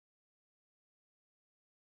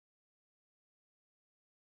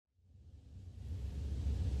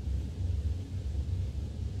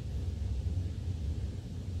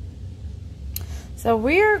So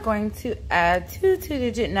we are going to add two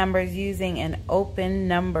two-digit numbers using an open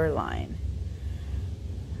number line.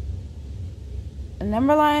 A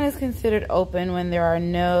number line is considered open when there are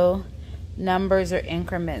no numbers or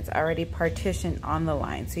increments already partitioned on the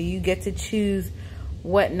line. So you get to choose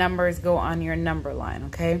what numbers go on your number line,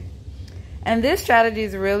 okay? And this strategy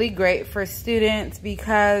is really great for students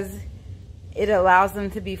because it allows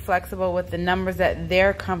them to be flexible with the numbers that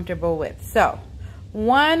they're comfortable with. So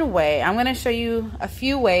one way, I'm going to show you a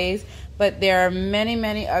few ways, but there are many,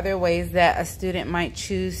 many other ways that a student might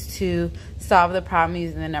choose to solve the problem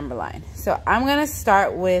using the number line. So I'm going to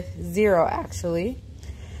start with 0 actually.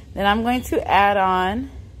 Then I'm going to add on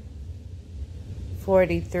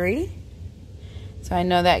 43. So I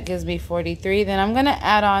know that gives me 43. Then I'm going to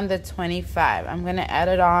add on the 25. I'm going to add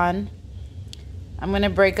it on. I'm going to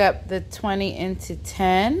break up the 20 into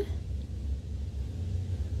 10,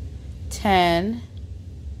 10,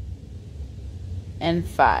 and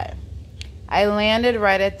 5. I landed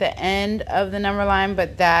right at the end of the number line,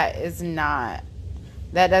 but that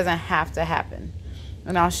doesn't have to happen.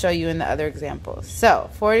 And I'll show you in the other examples.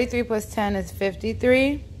 So 43 plus 10 is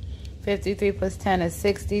 53. 53 plus 10 is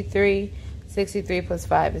 63. 63 plus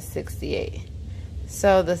 5 is 68.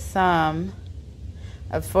 So the sum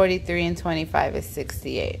of 43 and 25 is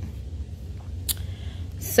 68.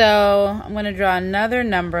 So I'm going to draw another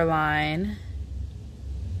number line.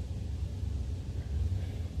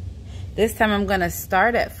 This time I'm going to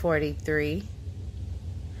start at 43.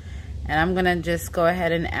 And I'm going to just go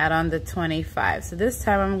ahead and add on the 25. So this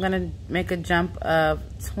time I'm going to make a jump of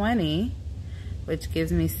 20, which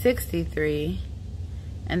gives me 63.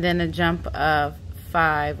 And then a jump of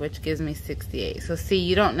 5, which gives me 68. So see,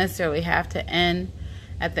 you don't necessarily have to end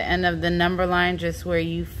at the end of the number line, just where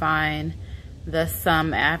you find the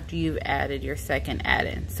sum after you've added your second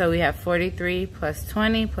add-in. So we have 43 plus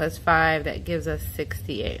 20 plus 5, that gives us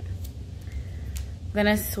 68. I'm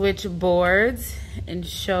gonna switch boards and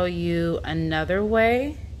show you another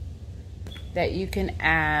way that you can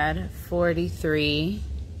add 43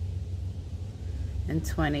 and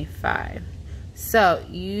 25. So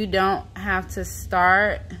you don't have to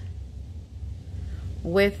start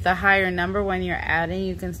with the higher number when you're adding.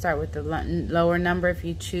 You can start with the lower number if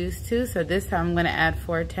you choose to. So this time I'm going to add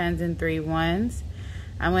 4 10s and 3 1s.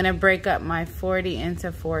 I'm going to break up my 40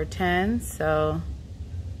 into 4 10s. So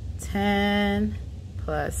 10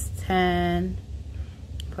 plus 10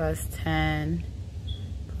 plus 10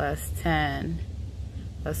 plus 10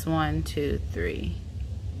 plus 1, 2, 3.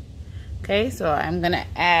 Okay, so I'm going to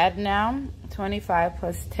add now. 25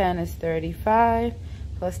 plus 10 is 35,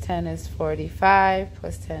 plus 10 is 45,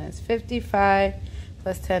 plus 10 is 55,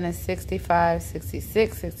 plus 10 is 65,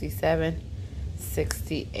 66, 67,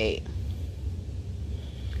 68.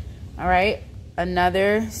 All right,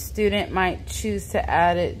 another student might choose to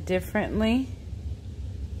add it differently.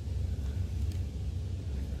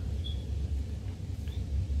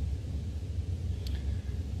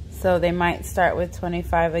 So they might start with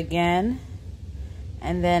 25 again,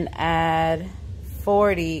 and then add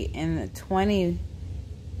 40 in the 20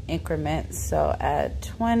 increments. So add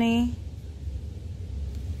 20,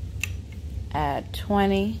 add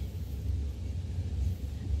 20,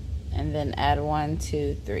 and then add 1,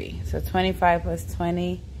 2, 3. So 25 plus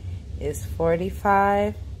 20 is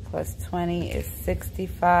 45, plus 20 is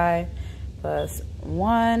 65, plus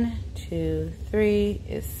 1, 2, 3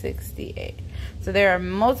 is 68. So there are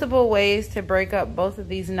multiple ways to break up both of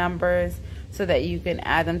these numbers so that you can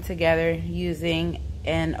add them together using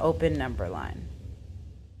an open number line.